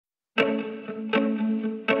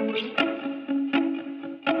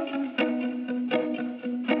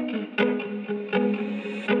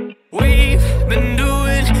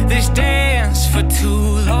for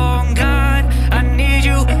too long. God, I need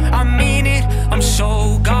you, I mean it, I'm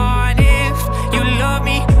so gone. If you love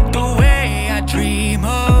me the way I dream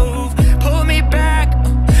of, pull me back,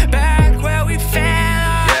 back where we fell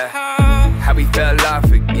off. Yeah, how we fell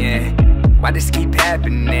off again. Why this keep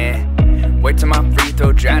happening? Wait till my free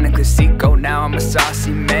throw drowning Classico. Now I'm a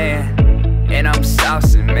saucy man, and I'm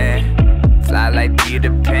saucy, man. Fly like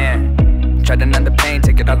Peter Pan. Tried another plane,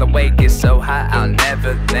 take it all the way. Get so high, I'll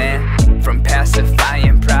never land. From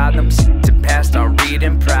pacifying problems to past on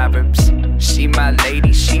reading proverbs. She my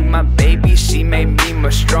lady, she my baby. She made me more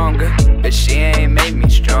stronger, but she ain't made me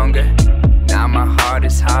stronger. Now my heart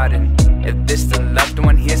is hardened. If this the loved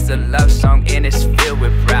one, here's the love song, and it's filled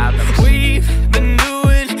with problems. We've been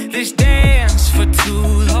doing this dance for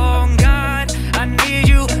too long. God, I need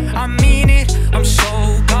you, I mean it, I'm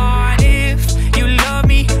so gone. If you love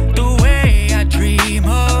me the way I dream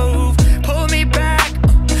of, pull me back,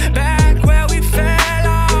 back where we fell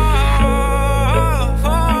off.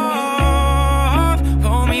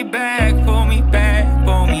 Pull me back, pull me back,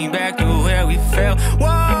 pull me back to where we fell. Whoa,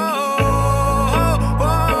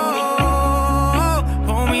 whoa,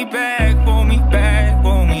 pull me back, pull me back,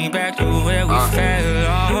 pull me back to where we fell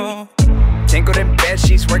off. Tangled in bed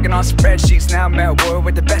sheets, working on spreadsheets. Now I'm at war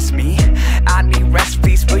with the best me. I need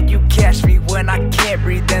recipes, but you catch me when I can't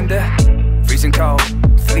breathe in the freezing cold.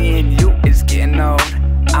 Fleeing you is getting old.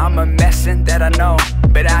 I'm a messin' that I know,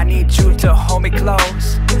 but I need you to hold me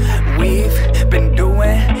close. We've been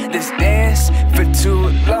doing this dance for too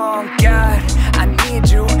long. God, I need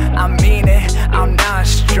you, I mean it, I'm not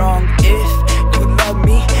strong. If you love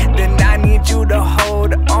me, then I need you to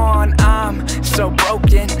hold on. I'm so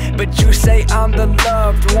broken, but you say I'm the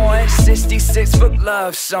loved one. 66-foot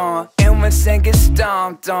love song, and when sing gets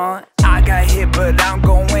stomped on. I got hit, but I'm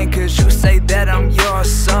going, cause you say that I'm your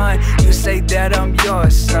son. You say that I'm your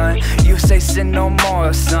son. You say sin no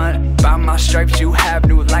more, son. By my stripes you have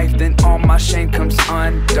new life, then all my shame comes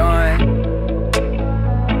undone.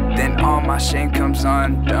 Then all my shame comes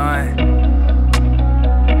undone.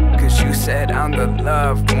 Cause you said I'm the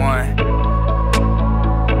loved one.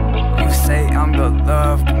 You say I'm the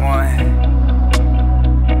loved one.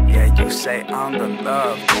 Yeah, you say I'm the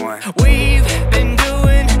loved one. We've been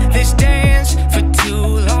doing this dance for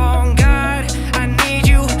too long. God, I need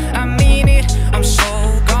you, I mean it, I'm so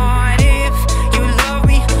gone. If you love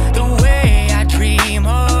me the way I dream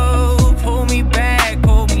of, pull me back,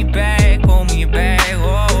 pull me back, pull me back.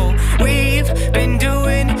 Oh, we've been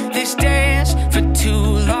doing this dance for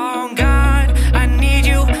too long. God, I need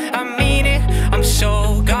you, I mean it, I'm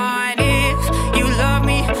so gone. If you love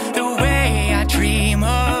me the way I dream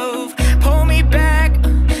of, pull me back,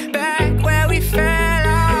 back where we fell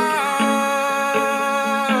off.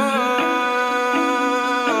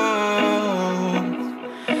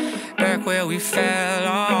 Back where we fell